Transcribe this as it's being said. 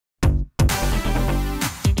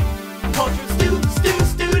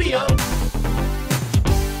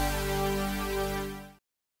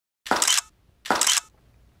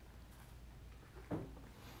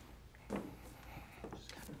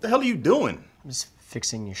the hell are you doing? I'm just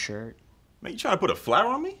fixing your shirt. Man, you trying to put a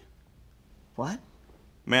flower on me? What?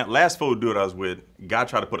 Man, last photo dude I was with, guy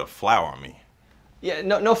tried to put a flower on me. Yeah,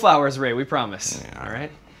 no flowers, Ray, we promise. Yeah. All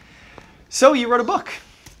right? So, you wrote a book.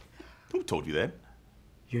 Who told you that?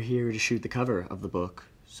 You're here to shoot the cover of the book,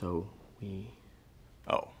 so we...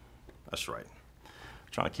 Oh, that's right.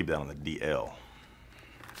 I'm trying to keep that on the DL.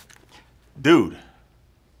 Dude.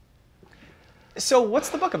 So, what's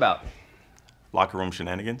the book about? Locker Room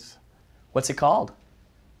Shenanigans? What's it called?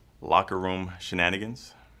 Locker Room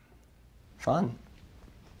Shenanigans? Fun.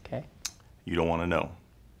 Okay. You don't want to know.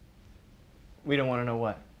 We don't want to know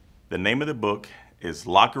what. The name of the book is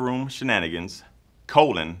Locker Room Shenanigans,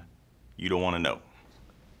 you don't want to know.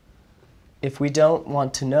 If we don't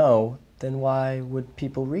want to know, then why would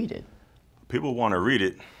people read it? People want to read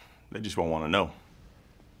it, they just won't want to know.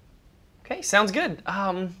 Okay, sounds good.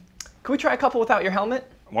 Can we try a couple without your helmet?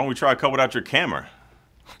 Why don't we try a couple without your camera?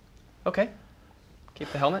 Okay.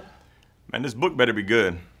 Keep the helmet. Man, this book better be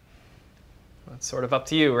good. Well, it's sort of up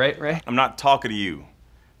to you, right, Ray? I'm not talking to you.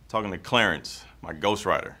 I'm talking to Clarence, my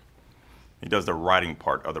ghostwriter. He does the writing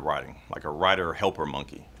part of the writing, like a writer helper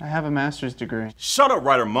monkey. I have a master's degree. Shut up,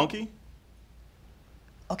 writer monkey.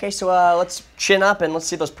 Okay, so let's chin up and let's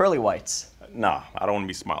see those pearly whites. Nah, I don't want to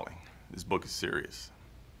be smiling. This book is serious.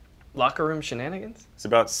 Locker room shenanigans? It's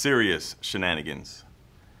about serious shenanigans.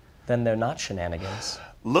 Then they're not shenanigans.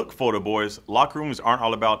 Look, photo boys, locker rooms aren't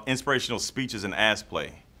all about inspirational speeches and ass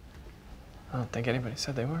play. I don't think anybody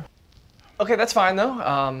said they were. Okay, that's fine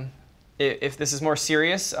though. If this is more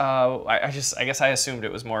serious, I guess I assumed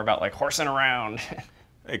it was more about like horsing around.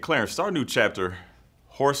 Hey, Clarence, start a new chapter,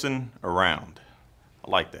 horsing around.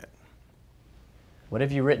 I like that. What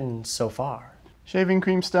have you written so far? Shaving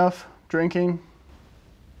cream stuff, drinking,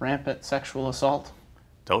 rampant sexual assault.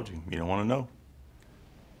 Told you, you don't want to know.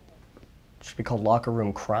 It should be called Locker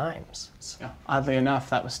Room Crimes. Yeah, oddly enough,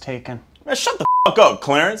 that was taken. Man, shut the fuck up,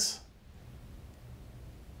 Clarence.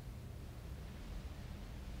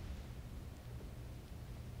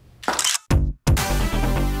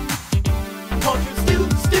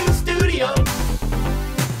 STUdio.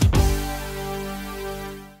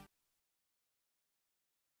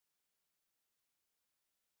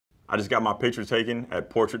 I just got my picture taken at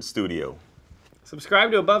Portrait Studio.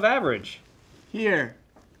 Subscribe to Above Average. Here.